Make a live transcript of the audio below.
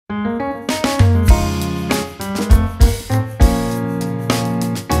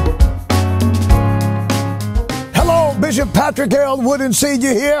Bishop Patrick Harold Wooden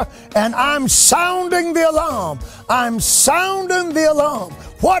Sr. here, and I'm sounding the alarm. I'm sounding the alarm.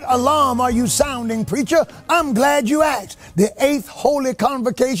 What alarm are you sounding, preacher? I'm glad you asked. The 8th Holy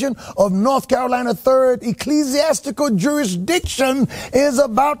Convocation of North Carolina Third Ecclesiastical Jurisdiction is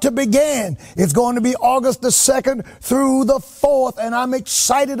about to begin. It's going to be August the 2nd through the 4th, and I'm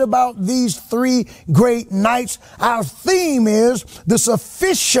excited about these 3 great nights. Our theme is the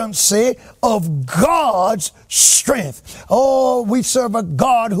sufficiency of God's strength. Oh, we serve a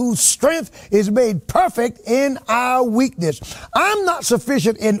God whose strength is made perfect in our weakness. I'm not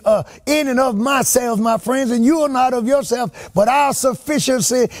sufficient in and of myself, my friends, and you are not of yourself, but our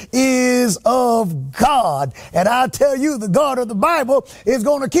sufficiency is of God. And I tell you, the God of the Bible is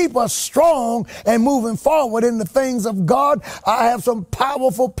going to keep us strong and moving forward in the things of God. I have some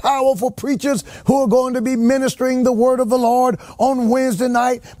powerful preachers who are going to be ministering the word of the Lord on Wednesday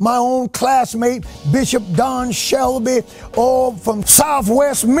night. My own classmate, Bishop Don Shelby, from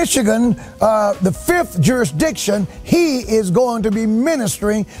Southwest Michigan, the 5th jurisdiction, he is going to be ministering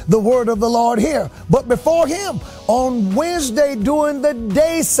the word of the Lord here. But before him, on Wednesday during the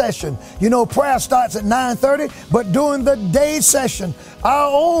day session, you know, prayer starts at 9:30, but during the day session, our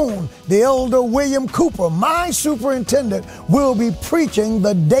own, the Elder William Cooper, my superintendent, will be preaching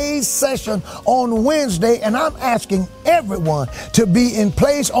the day session on Wednesday, and I'm asking everyone to be in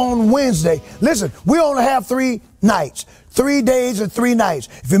place on Wednesday. Listen, we only have 3 nights. 3 days and 3 nights.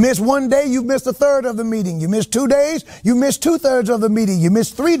 If you miss 1 day, you've missed a third of the meeting. You miss 2 days, you missed 2/3 of the meeting. You miss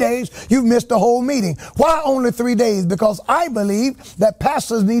 3 days, you've missed the whole meeting. Why only 3 days? Because I believe that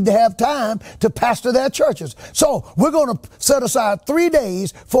pastors need to have time to pastor their churches. So we're going to set aside 3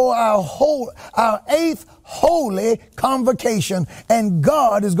 days for our 8th Holy Convocation, and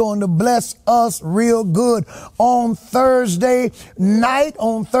God is going to bless us real good. On Thursday night,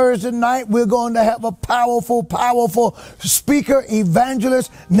 we're going to have a powerful speaker,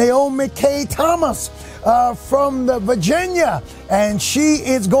 evangelist, Naomi K. Thomas, from Virginia, and she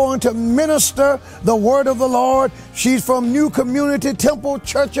is going to minister the word of the Lord. She's from New Community Temple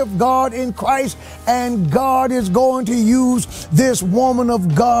Church of God in Christ, and God is going to use this woman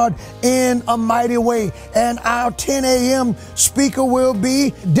of God in a mighty way. And our 10 a.m. speaker will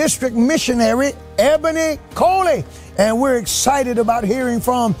be District Missionary Ebony Coley. And we're excited about hearing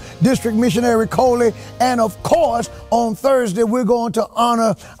from District Missionary Coley. And of course, on Thursday, we're going to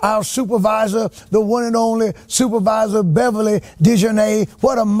honor our supervisor, the one and only Supervisor Beverly Dejournay.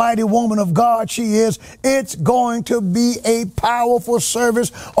 What a mighty woman of God she is. It's going to be a powerful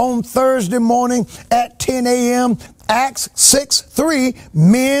service on Thursday morning at 10 a.m. Acts 6:3,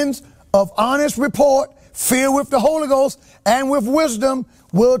 men's of honest report, filled with the Holy Ghost and with wisdom,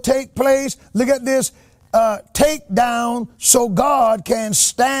 will take place. Look at this. Take down so God can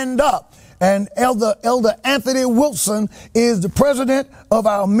stand up. And Elder Anthony Wilson is the president of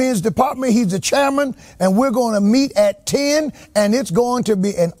our men's department. He's the chairman, and we're going to meet at 10, and it's going to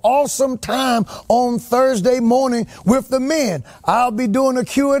be an awesome time on Thursday morning with the men. I'll be doing a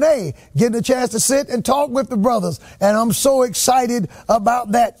Q&A, getting a chance to sit and talk with the brothers, and I'm so excited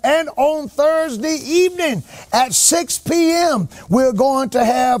about that. And on Thursday evening at 6 p.m., we're going to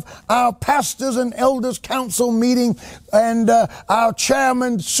have our pastors and elders council meeting, and our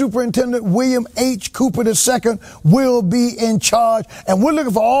chairman, Superintendent William H. Cooper II will be in charge. And we're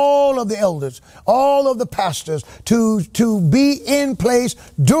looking for all of the elders, all of the pastors to be in place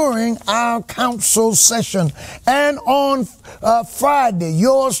during our council session. And on Friday,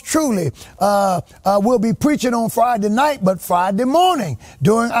 yours truly will be preaching on Friday night, but Friday morning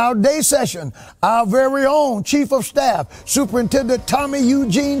during our day session, our very own Chief of Staff, Superintendent Tommy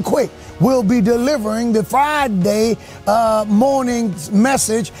Eugene Quick, will be delivering the Friday morning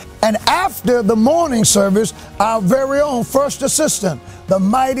message. And after the morning service, our very own First Assistant, the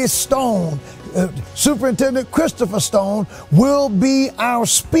mighty Stone, Superintendent Christopher Stone, will be our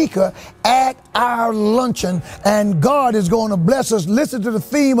speaker at our luncheon. And God is going to bless us. Listen to the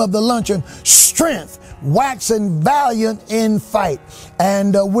theme of the luncheon: strength, waxing valiant in fight.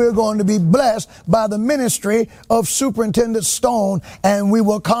 And we're going to be blessed by the ministry of Superintendent Stone. And we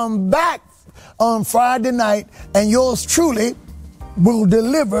will come back on Friday night, and yours truly will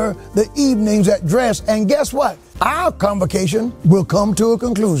deliver the evening's address. And guess what? Our convocation will come to a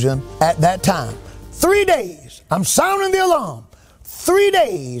conclusion at that time. 3 days. I'm sounding the alarm. 3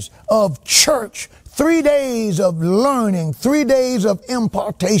 days of church, 3 days of learning, 3 days of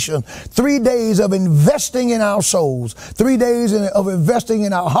impartation, 3 days of investing in our souls, 3 days of investing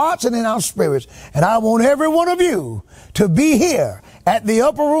in our hearts and in our spirits. And I want every one of you to be here at the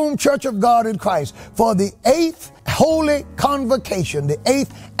Upper Room Church of God in Christ for the 8th Holy Convocation, the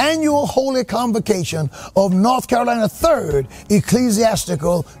 8th Annual Holy Convocation of North Carolina Third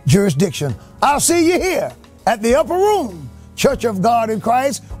Ecclesiastical Jurisdiction. I'll see you here at the Upper Room, Church of God in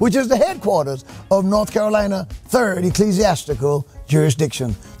Christ, which is the headquarters of North Carolina Third Ecclesiastical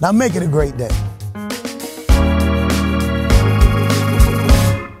Jurisdiction. Now make it a great day.